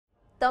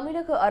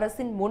தமிழக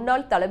அரசின்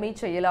முன்னாள் தலைமைச்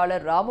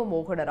செயலாளர்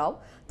ராமமோகன ராவ்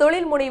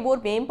தொழில்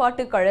முனைவோர்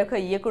மேம்பாட்டுக் கழக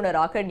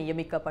இயக்குநராக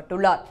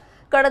நியமிக்கப்பட்டுள்ளார்.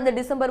 கடந்த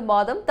டிசம்பர்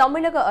மாதம்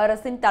தமிழக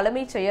அரசின்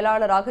தலைமைச்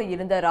செயலாளராக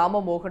இருந்த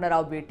ராமமோகன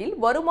ராவ் வீட்டில்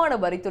வருமான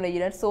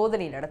வரித்துறையினர்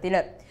சோதனை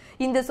நடத்தினர்.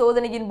 இந்த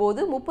சோதனையின்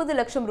போது 30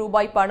 லட்சம்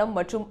ரூபாய் பணம்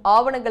மற்றும்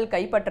ஆவணங்கள்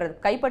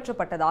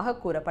கைப்பற்றப்பட்டதாக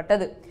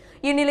கூறப்பட்டது.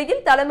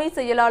 இந்நிலையில் தலைமை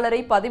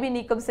செயலாளரை பதவி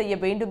நீக்கம் செய்ய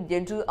வேண்டும்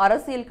என்று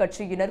அரசியல்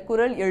கட்சியினர்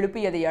குரல்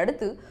எழுப்பியதை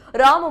அடுத்து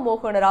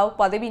ராமமோகன ராவ்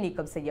பதவி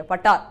நீக்கம்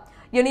செய்யப்பட்டார்.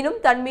 எனினும்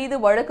தன் மீது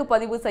வழக்கு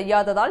பதிவு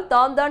செய்யாததால்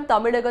தான்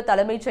தமிழக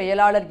தலைமைச்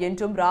செயலாளர்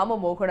என்றும்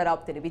ராமமோகன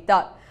ராவ்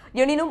தெரிவித்தார்.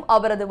 எனினும்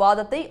அவரது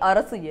வாதத்தை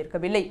அரசு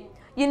ஏற்கவில்லை.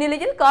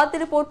 இந்நிலையில்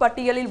காத்திருப்போர்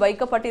பட்டியலில்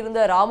வைக்கப்பட்டிருந்த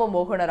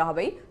ராமமோகன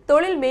ராவை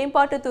தொழில்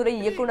மேம்பாட்டுத்துறை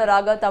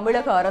இயக்குநராக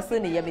தமிழக அரசு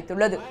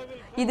நியமித்துள்ளது.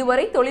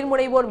 இதுவரை தொழில்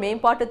முனைவோர்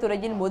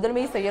மேம்பாட்டுத்துறையின்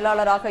முதன்மை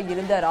செயலாளராக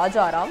இருந்த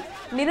ராஜாராம்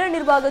நில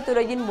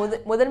நிர்வாகத்துறையின்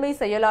முதன்மை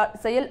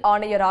செயல்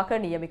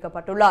ஆணையராக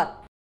நியமிக்கப்பட்டுள்ளார்.